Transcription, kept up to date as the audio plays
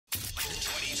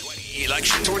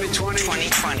Election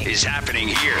 2020 is happening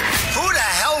here. Who the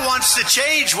hell wants to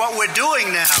change what we're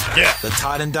doing now? Yeah. The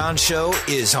Todd and Don Show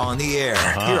is on the air.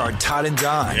 Here are Todd and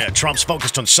Don. Yeah, Trump's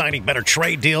focused on signing better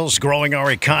trade deals, growing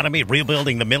our economy,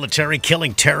 rebuilding the military,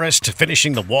 killing terrorists,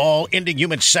 finishing the wall, ending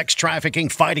human sex trafficking,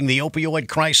 fighting the opioid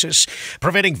crisis,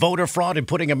 preventing voter fraud, and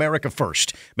putting America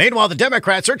first. Meanwhile, the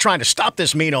Democrats are trying to stop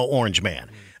this mean old orange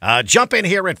man. Jump in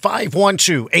here at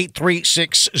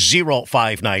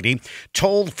 512-836-0590.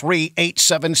 Toll free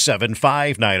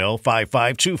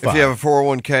 877-590-5525. If you have a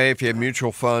 401k, if you have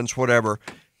mutual funds, whatever,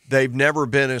 they've never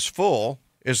been as full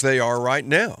as they are right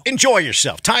now. Enjoy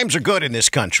yourself. Times are good in this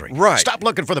country. Right. Stop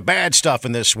looking for the bad stuff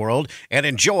in this world and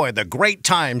enjoy the great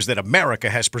times that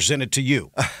America has presented to you.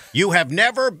 You have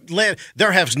never lived.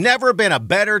 There has never been a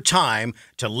better time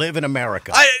to live in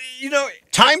America.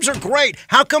 Times are great.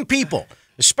 How come people,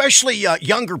 especially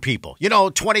younger people,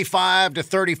 25 to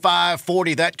 35,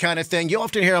 40, that kind of thing. You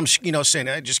often hear them, saying,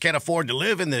 I just can't afford to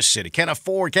live in this city. Can't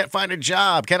find a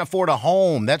job, can't afford a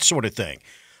home, that sort of thing.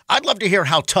 I'd love to hear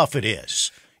how tough it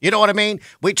is. You know what I mean?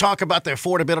 We talk about the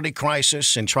affordability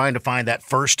crisis and trying to find that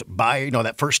first buyer,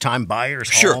 that first-time buyer's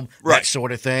home, that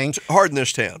sort of thing. It's hard in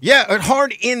this town. Yeah,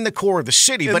 hard in the core of the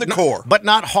city. Core. But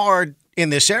not hard in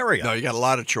this area. No, you got a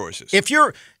lot of choices. If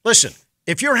you're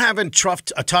having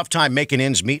a tough time making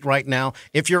ends meet right now,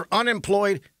 if you're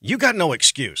unemployed, you got no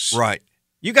excuse. Right.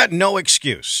 You got no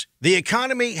excuse. The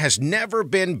economy has never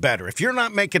been better. If you're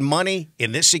not making money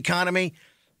in this economy,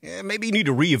 maybe you need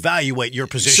to reevaluate your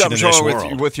position in this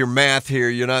world. With your math here,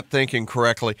 you're not thinking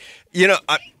correctly.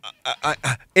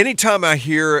 Anytime I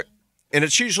hear, and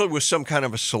it's usually with some kind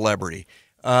of a celebrity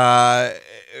on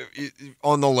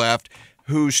the left,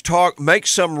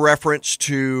 makes some reference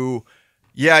to,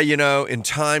 in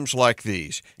times like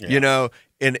these, in a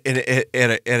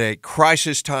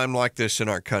crisis time like this in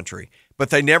our country, but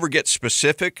they never get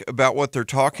specific about what they're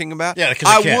talking about. Yeah,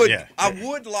 because I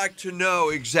would like to know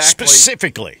exactly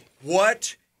specifically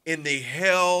what in the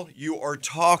hell you are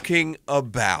talking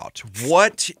about.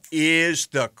 What is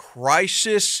the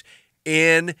crisis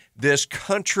in this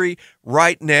country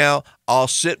right now? I'll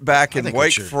sit back and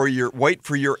wait for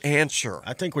your answer.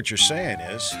 I think what you're saying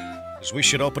is we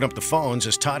should open up the phones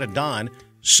as Todd and Don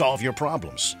solve your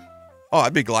problems. Oh,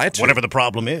 I'd be glad to. Whatever the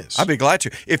problem is. I'd be glad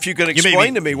to. If you can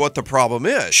explain to me what the problem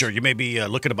is. Sure. You may be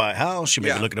looking to buy a house. You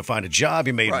may be looking to find a job.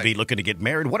 You may be looking to get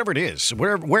married. Whatever it is,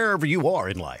 wherever you are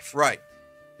in life. Right.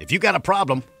 If you got a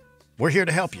problem, we're here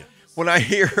to help you. When I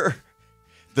hear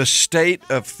the state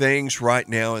of things right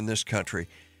now in this country,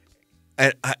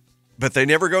 but they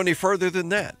never go any further than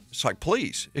that. It's like,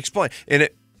 please, explain. And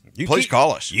please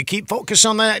call us. You keep focused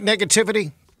on that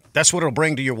negativity, that's what it'll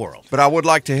bring to your world. But I would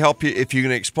like to help you if you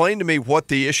can explain to me what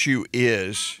the issue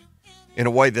is in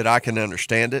a way that I can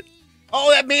understand it.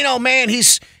 Oh, that mean old man,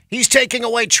 he's taking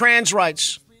away trans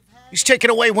rights. He's taking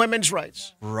away women's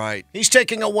rights. Right. He's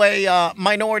taking away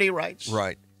minority rights.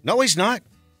 Right. No, he's not.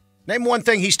 Name one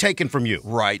thing he's taken from you.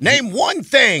 Right. Name one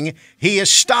thing he is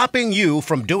stopping you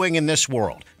from doing in this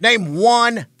world. Name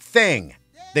one thing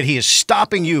that he is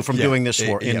stopping you from doing this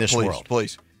world.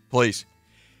 Please.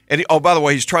 And by the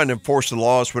way, he's trying to enforce the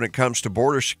laws when it comes to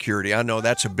border security. I know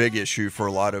that's a big issue for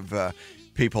a lot of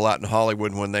people out in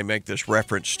Hollywood when they make this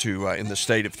reference to in the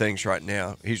state of things right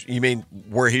now. You mean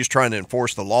where he's trying to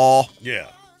enforce the law? Yeah.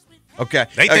 Okay.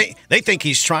 They think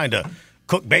he's trying to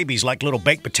cook babies like little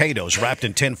baked potatoes wrapped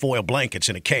in tinfoil blankets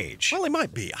in a cage. Well, he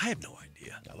might be. I have no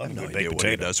idea. I have no idea what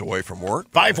he does away from work.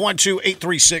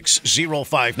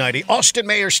 512-836-0590. Austin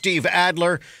Mayor Steve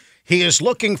Adler. He is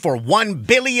looking for $1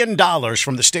 billion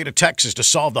from the state of Texas to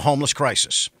solve the homeless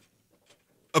crisis.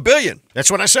 $1 billion?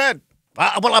 That's what I said.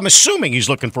 Well, I'm assuming he's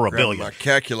looking for $1 billion. My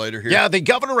calculator here. Yeah, the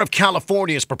governor of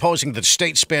California is proposing that the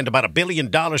state spend about $1 billion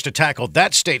to tackle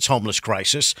that state's homeless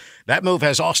crisis. That move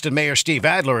has Austin Mayor Steve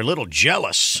Adler a little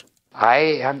jealous. I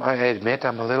admit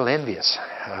I'm a little envious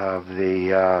of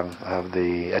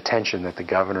the attention that the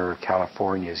governor of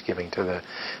California is giving to the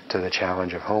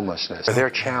challenge of homelessness. Their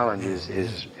challenge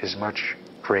is much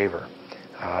graver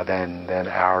than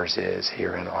ours is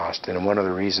here in Austin. And one of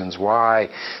the reasons why,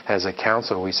 as a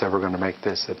council, we said we're going to make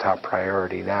this the top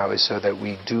priority now is so that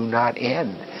we do not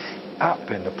end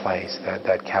up in the place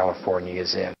that California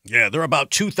is in. Yeah, there are about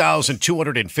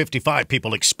 2,255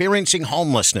 people experiencing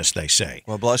homelessness, they say.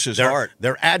 Well, bless his heart.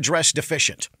 They're address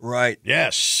deficient. Right.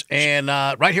 Yes, and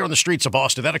right here on the streets of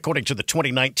Austin, that according to the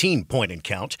 2019 point and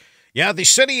count. Yeah, the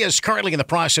city is currently in the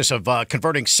process of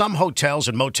converting some hotels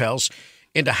and motels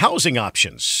into housing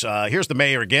options. Here's the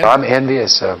mayor again. I'm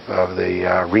envious of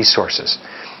the resources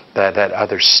that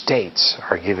other states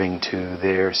are giving to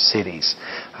their cities.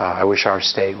 I wish our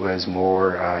state was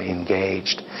more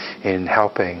engaged in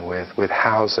helping with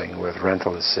housing, with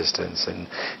rental assistance, and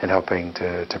helping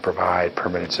to provide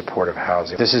permanent supportive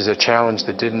housing. This is a challenge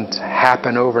that didn't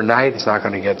happen overnight. It's not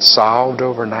going to get solved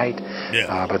overnight,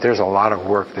 but there's a lot of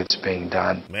work that's being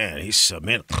done. Man, he's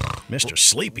Mr.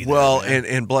 Sleepy. Well, there,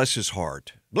 and bless his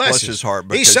heart. Bless his heart,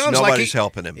 because he sounds nobody's like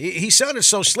helping him. He sounded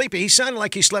so sleepy. He sounded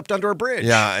like he slept under a bridge.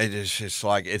 Yeah, it's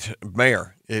like,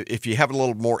 Mayor, if you have a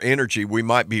little more energy, we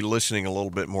might be listening a little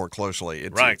bit more closely.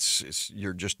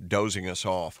 You're just dozing us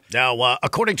off. Now,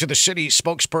 according to the city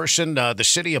spokesperson, the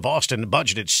city of Austin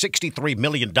budgeted $63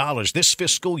 million this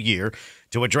fiscal year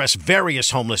to address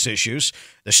various homeless issues.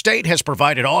 The state has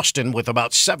provided Austin with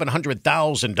about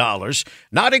 $700,000,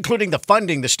 not including the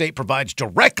funding the state provides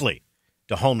directly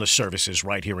to homeless services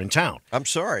right here in town. I'm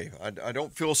sorry. I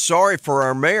don't feel sorry for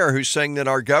our mayor who's saying that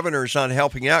our governor is not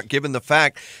helping out, given the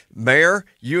fact, Mayor,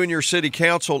 you and your city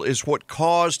council is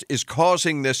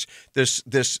causing this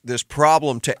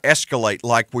problem to escalate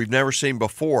like we've never seen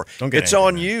before. It's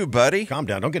on you, buddy. Calm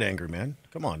down. Don't get angry, man.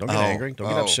 Come on. Don't get angry. Don't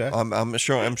get upset.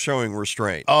 I'm showing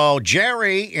restraint. Oh,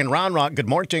 Jerry in Round Rock. Good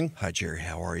morning. Hi, Jerry.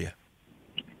 How are you?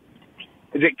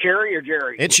 Is it Kerry or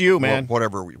Jerry? It's you, man.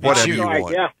 Whatever you right.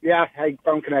 want. Yeah. Hey,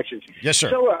 phone connections. Yes, sir.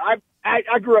 So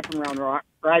I grew up in Round Rock,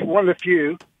 right? One of the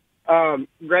few.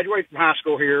 Graduated from high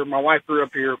school here. My wife grew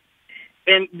up here.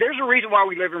 And there's a reason why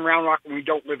we live in Round Rock and we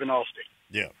don't live in Austin.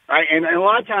 Yeah. Right? And a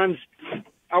lot of times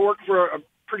I work for a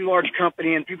pretty large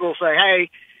company and people will say, hey,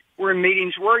 we're in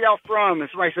meetings. Where are y'all from? And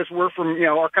somebody says, we're from,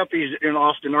 our company's in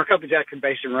Austin. Our company's actually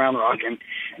based in Round Rock. And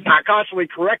I constantly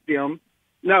correct them.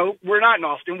 No, we're not in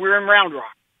Austin. We're in Round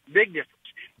Rock. Big difference.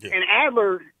 Yeah. And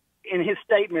Adler, in his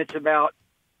statements about,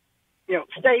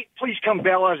 state, please come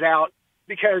bail us out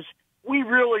because we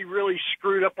really, really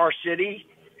screwed up our city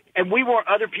and we want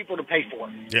other people to pay for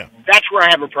it. Yeah. That's where I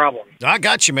have a problem. I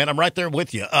got you, man. I'm right there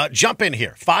with you. Jump in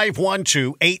here.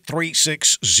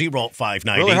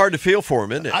 512-836-0590. Really hard to feel for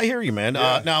him, isn't it? I hear you, man.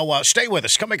 Yeah. Now, stay with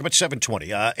us. Come back up at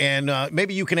 720. And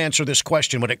maybe you can answer this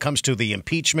question when it comes to the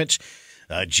impeachment.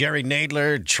 Jerry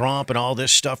Nadler, Trump, and all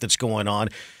this stuff that's going on.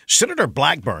 Senator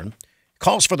Blackburn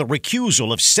calls for the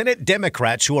recusal of Senate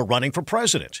Democrats who are running for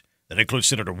president. That includes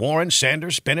Senator Warren,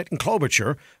 Sanders, Bennett, and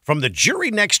Klobuchar from the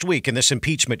jury next week in this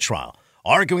impeachment trial,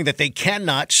 arguing that they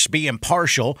cannot be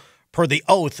impartial per the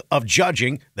oath of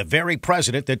judging the very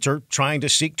president that they're trying to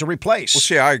seek to replace. Well,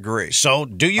 see, I agree. So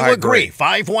do you agree?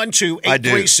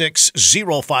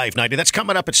 512-836-0590. That's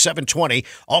coming up at 720.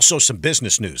 Also some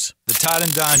business news. The Todd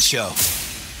and Don Show.